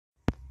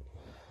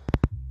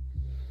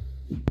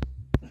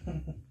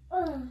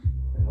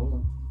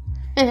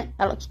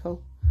That looks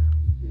cool.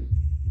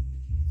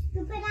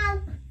 Scoop it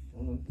out.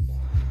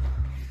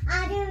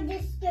 I do the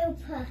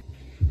scooper.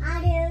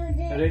 I do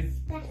the Ready?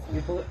 special.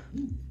 You pull it.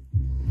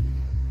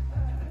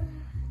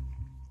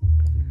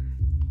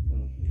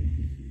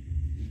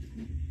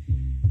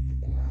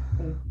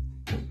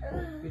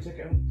 You take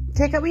it out.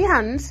 Take it with your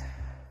hands.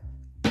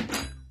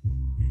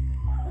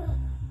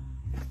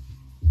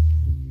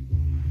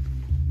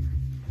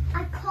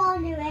 I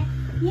can't do it.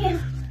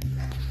 Yes.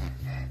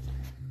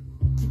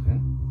 Okay.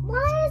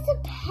 Why is a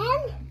pen?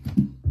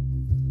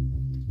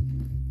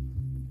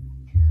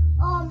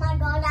 Oh my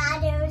god, I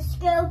do a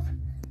scoop.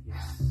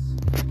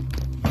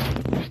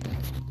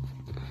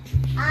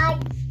 I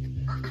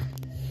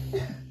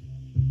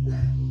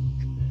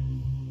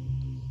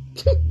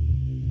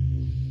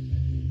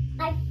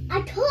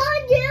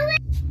can't do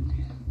it.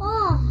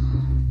 Oh,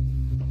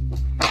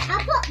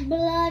 I put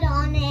blood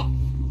on it.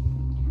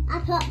 I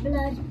put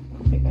blood.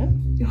 Take that.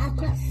 I put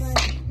blood.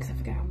 Because I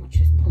forget how much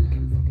this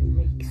pumpkin fucking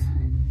reeks.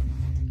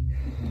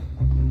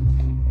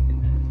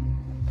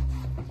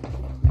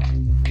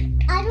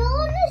 I don't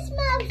want to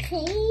smell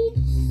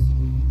seeds.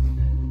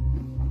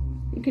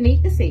 You can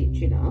eat the seeds,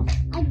 you know.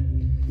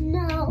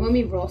 No. When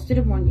we roasted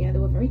them one year, they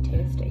were very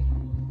tasty.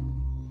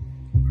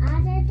 I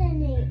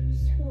didn't eat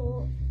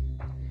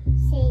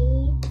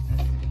seeds.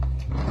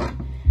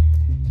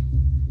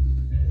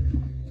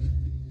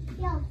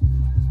 Yo,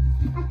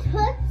 I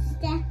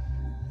touched it.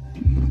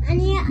 I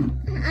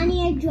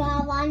need to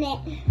draw on it.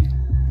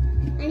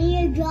 I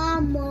need to draw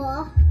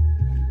more.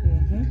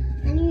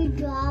 I need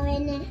to draw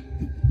in it.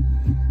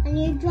 I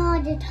need to draw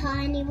the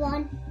tiny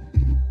one.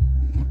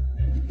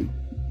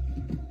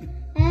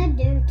 I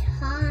do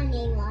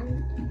tiny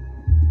one.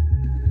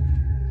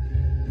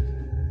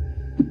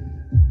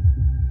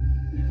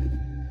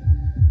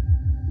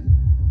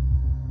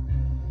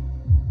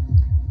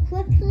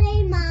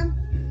 Quickly, Mum.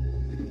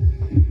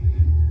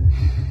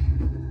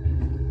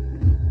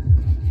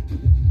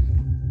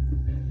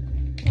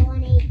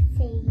 Don't eat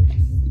seeds.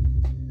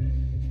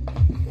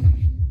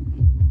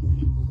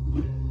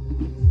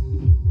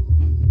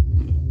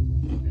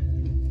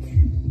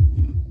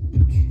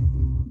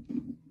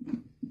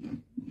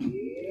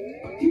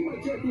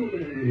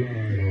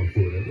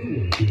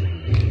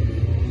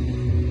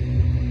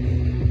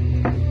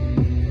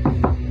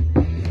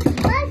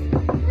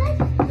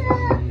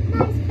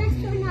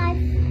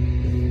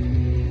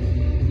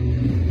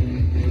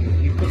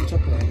 You put the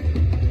top of that.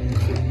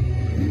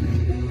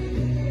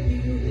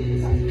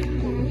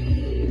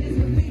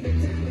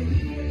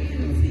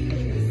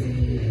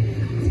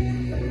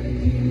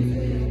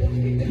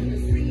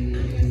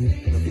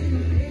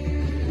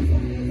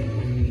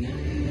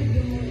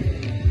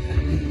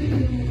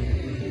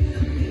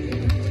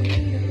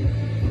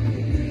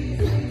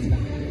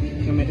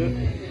 You want me to do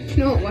it? Do you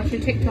know what?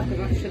 Watching TikTok and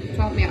watching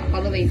taught me how to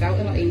hollow these out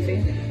a lot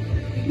easier.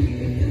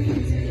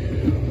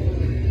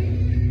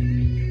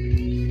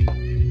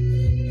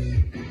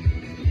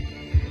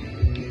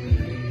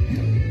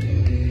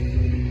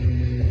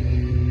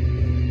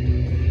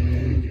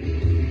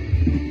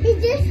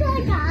 Is this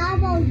like an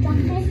eyeball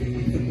jacket?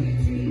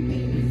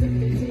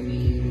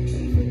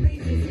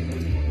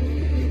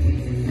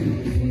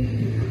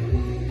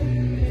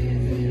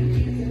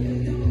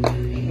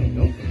 There you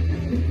go.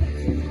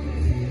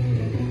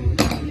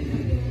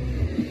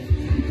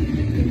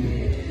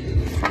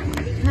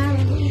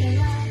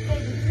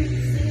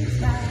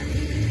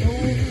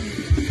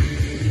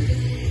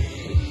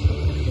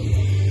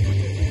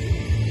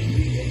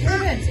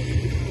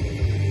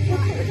 Look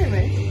what we're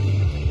doing.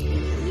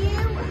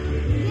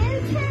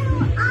 You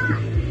two are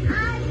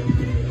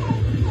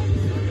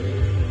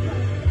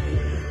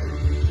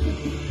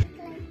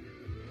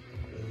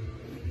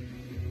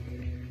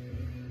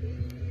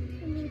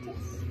Can we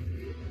just